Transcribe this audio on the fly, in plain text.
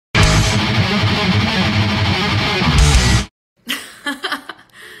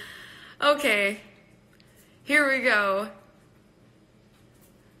Okay. Here we go.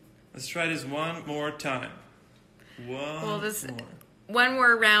 Let's try this one more time. One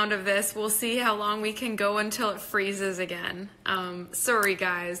more round of this. We'll see how long we can go until it freezes again. Sorry,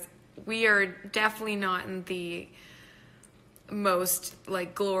 guys. We are definitely not in the most,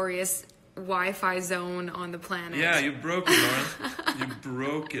 like, glorious Wi-Fi zone on the planet. Yeah, you broke it, Lauren. You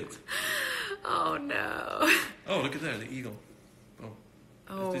broke it. Oh, no. Oh, look at that, the eagle.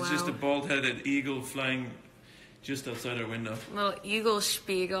 Oh, it's wow. just a bald-headed eagle flying just outside our window. Little eagle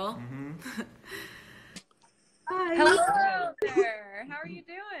spiegel. Mm-hmm. Hi. Hello there. How are you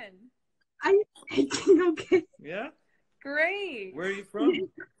doing? I'm okay. Yeah? Great. Where are you from?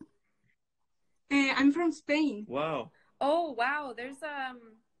 I'm from Spain. Wow. Oh, wow.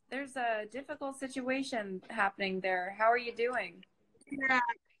 There's a difficult situation happening there. How are you doing? Yeah,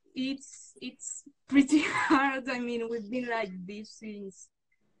 it's pretty hard. I mean, we've been like this since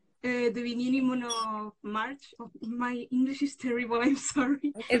the beginning of March. Oh, my English is terrible. I'm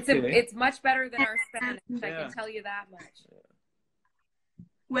sorry. It's much better than our Spanish. Yeah. I can tell you that much.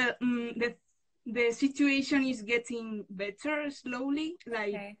 Well, the situation is getting better slowly.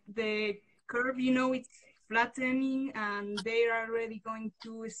 Like the curve, it's flattening, and they are already going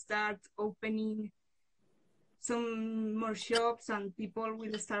to start opening some more shops, and people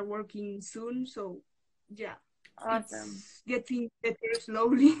will start working soon. So, yeah. Awesome. It's getting better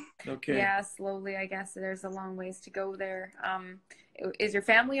slowly. Okay. Yeah, slowly. I guess there's a long ways to go there. Is your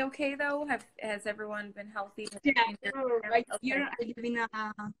family okay though? Has everyone been healthy? Yeah, right here I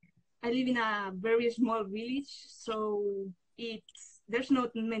live in a very small village, so there's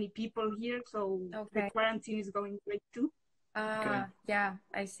not many people here, so the quarantine is going great too. Yeah,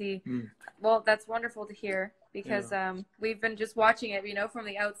 I see. Well, that's wonderful to hear because we've been just watching it, from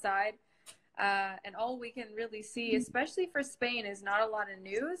the outside. And all we can really see, especially for Spain, is not a lot of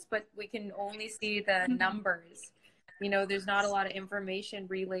news, but we can only see the numbers. There's not a lot of information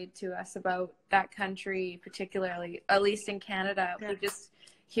relayed to us about that country, particularly, at least in Canada. We just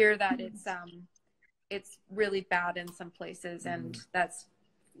hear that it's really bad in some places, and that's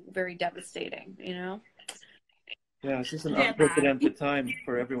very devastating, Yeah, it's just an unprecedented time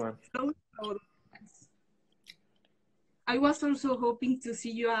for everyone. I was also hoping to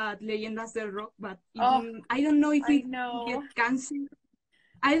see you at Leyendas del Rock, but I don't know if it get canceled.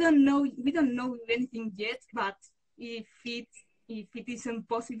 I don't know. We don't know anything yet, but if it isn't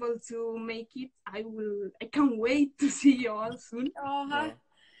possible to make it, I can't wait to see you all soon.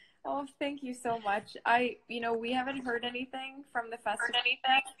 Oh, thank you so much. We haven't heard anything from the festival.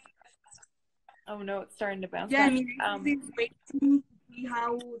 Oh no, it's starting to bounce. Yeah, back. I've been waiting to see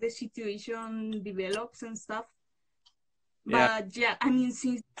how the situation develops and stuff. But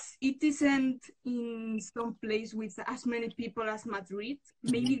since it isn't in some place with as many people as Madrid,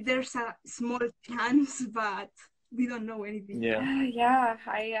 maybe there's a small chance, but we don't know anything. Yeah,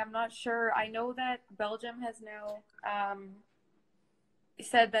 I am not sure. I know that Belgium has now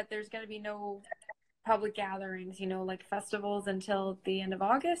said that there's going to be no public gatherings, like festivals until the end of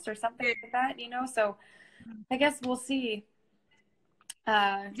August or something like that, so I guess we'll see.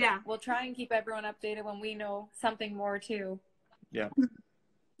 We'll try and keep everyone updated when we know something more too. Yeah.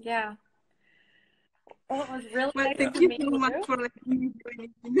 Well, it was really nice thank to you meet so much you. for letting me do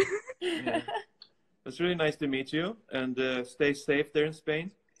anything. It's really nice to meet you, and stay safe there in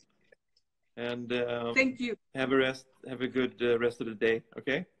Spain. And thank you. Have a good rest of the day.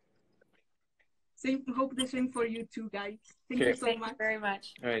 Okay. Hope the same for you too, guys. Thank you so much. Thank you very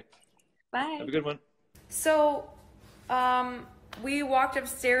much. All right. Bye. Have a good one. So, we walked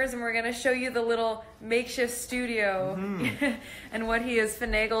upstairs and we're going to show you the little makeshift studio and what he has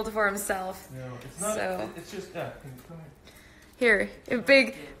finagled for himself. No, it's not. It's just that. Here, a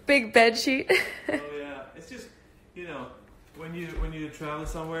big bed sheet. Oh yeah, it's just when you travel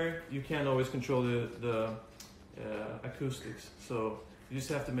somewhere, you can't always control the acoustics. So you just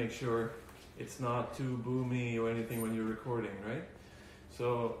have to make sure it's not too boomy or anything when you're recording, right?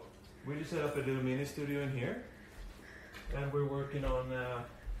 So we just set up a little mini studio in here, and we're working on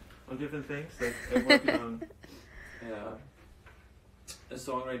different things. Like I'm working on a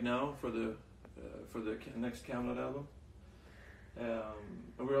song right now for the next Kamelot album.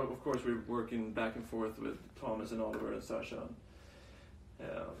 And we're working back and forth with Thomas and Oliver and Sasha.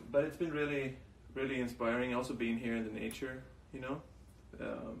 But it's been really, really inspiring. Also being here in the nature,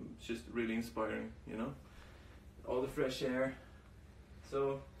 it's just really inspiring, all the fresh air.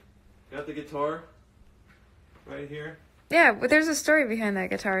 So, got the guitar right here. Yeah, but there's a story behind that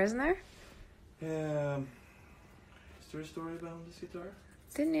guitar, isn't there? Is there a story about this guitar?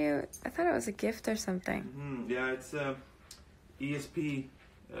 Didn't you? I thought it was a gift or something. Yeah, it's ESP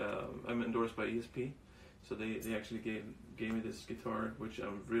I'm endorsed by ESP, so they actually gave me this guitar, which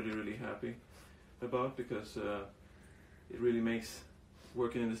I'm really happy about, because it really makes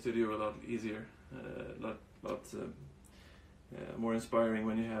working in the studio a lot easier, a lot more inspiring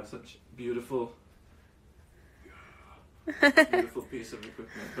when you have such beautiful piece of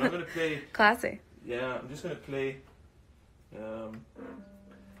equipment. But I'm gonna play. Classy. Yeah, I'm just gonna play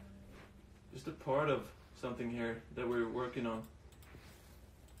just a part of something here that we're working on.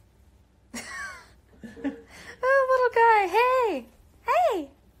 Oh, little guy! Hey, hey!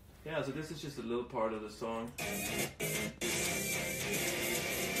 Yeah, so this is just a little part of the song.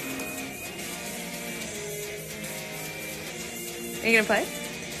 Are you gonna play?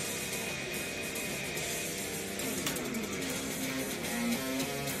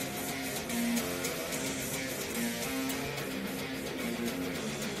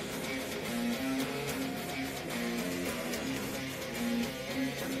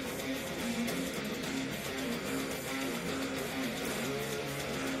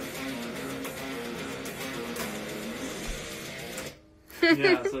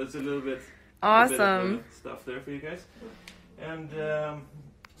 Yeah, so it's a little bit Awesome. of stuff there for you guys. And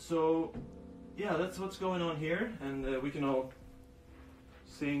so, yeah, that's what's going on here, and we can all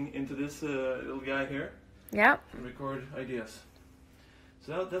sing into this little guy here. Yep. And record ideas.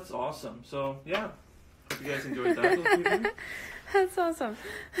 So that's awesome. So yeah, hope you guys enjoyed that little preview. That's awesome.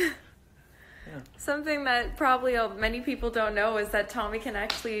 Yeah. Something that probably many people don't know is that Tommy can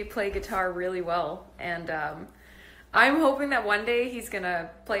actually play guitar really well, and I'm hoping that one day he's gonna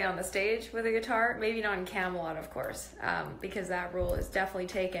play on the stage with a guitar. Maybe not in Kamelot, of course, because that rule is definitely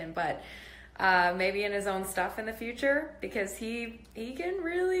taken. But maybe in his own stuff in the future, because he can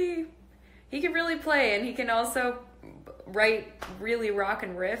really play, and he can also write really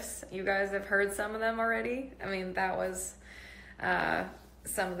rockin' riffs. You guys have heard some of them already. I mean, that was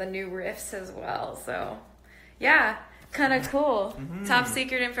some of the new riffs as well. So yeah, kind of cool. Mm-hmm. Top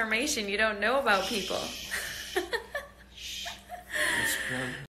secret information you don't know about people.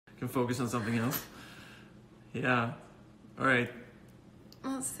 Can focus on something else. Yeah. All right.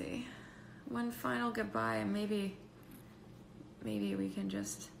 Let's see. One final goodbye, and maybe we can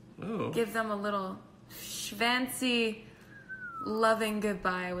just give them a little schwancy, loving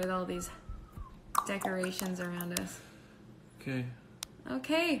goodbye with all these decorations around us. Okay.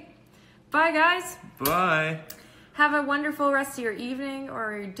 Okay. Bye, guys. Bye. Have a wonderful rest of your evening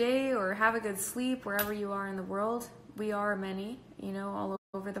or your day, or have a good sleep wherever you are in the world. We are many, all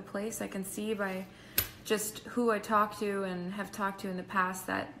over the place. I can see by just who I talk to and have talked to in the past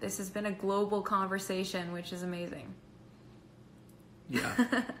that this has been a global conversation, which is amazing. Yeah.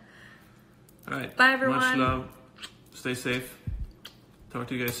 All right. Bye, everyone. Much love. Stay safe. Talk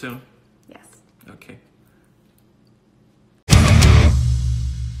to you guys soon. Yes. Okay.